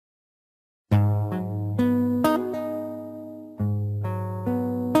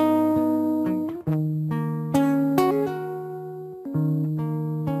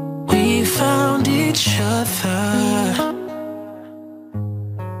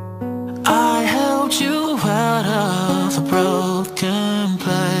pulled you out of a broken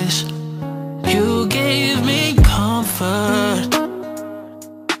place. You gave me comfort.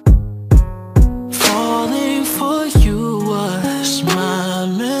 Falling for you was my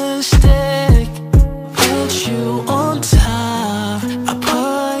mistake. Put you on top, I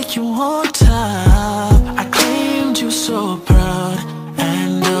put you on top. I claimed you so proud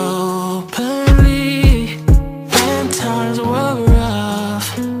and openly. When times were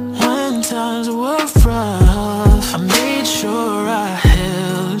rough, when times were rough, I made sure I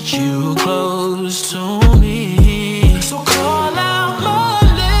held you close to me. So call out my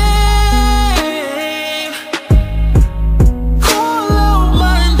name, call out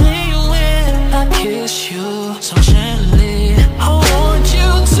my name when I kiss you so gently. I want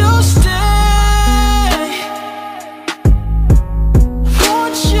you to stay,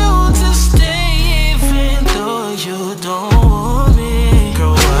 want you to stay even though you don't want me.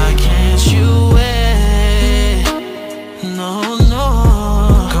 Girl, why can't you wait? No, no.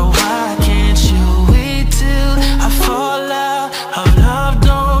 Girl, why can't you wait till I fall out of love?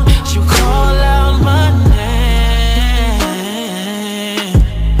 Don't you call out my name.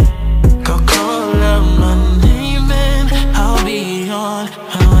 Go call out my name and I'll be on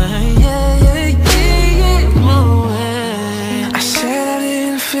my way. Yeah, yeah, yeah, yeah, my way. I said I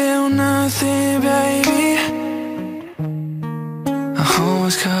didn't feel nothing, baby. I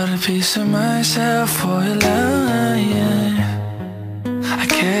always got a piece of myself for your love, yeah. I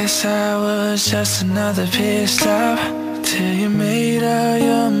guess I was just another pit stop till you made up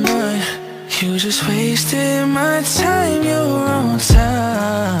your mind. You just wasted my time, you were on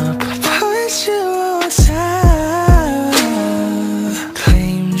top. I put you on top,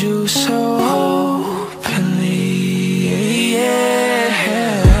 claimed you so openly, yeah.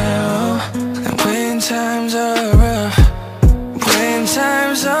 And when times are rough, when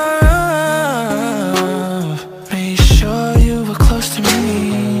times are